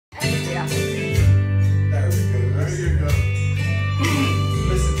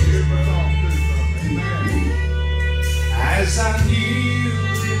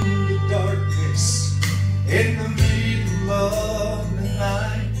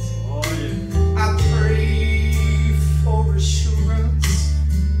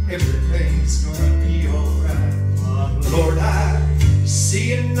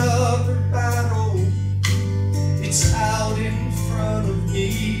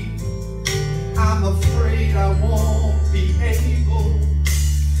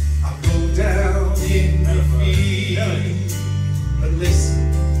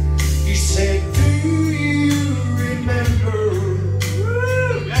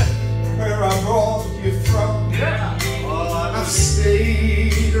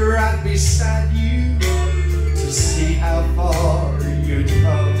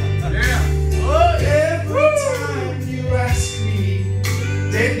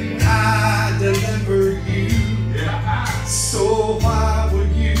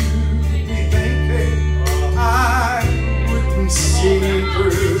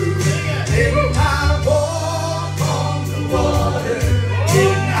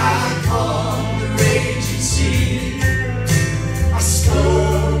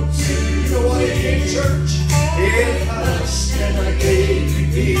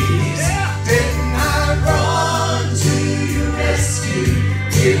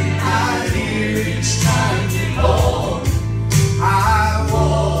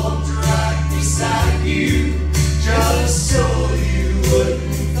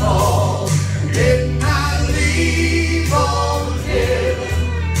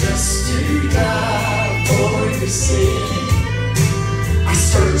said, I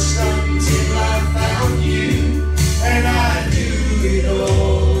searched until I found you, and I do it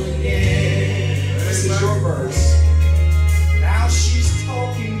all again. This is your verse. Now she's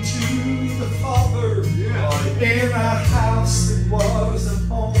talking to the Father in a house that was a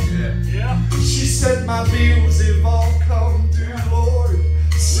home. She said, my bills have all come due, Lord.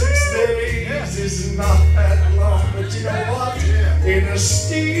 6 days is not that long, but you know what? In a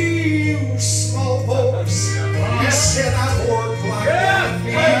still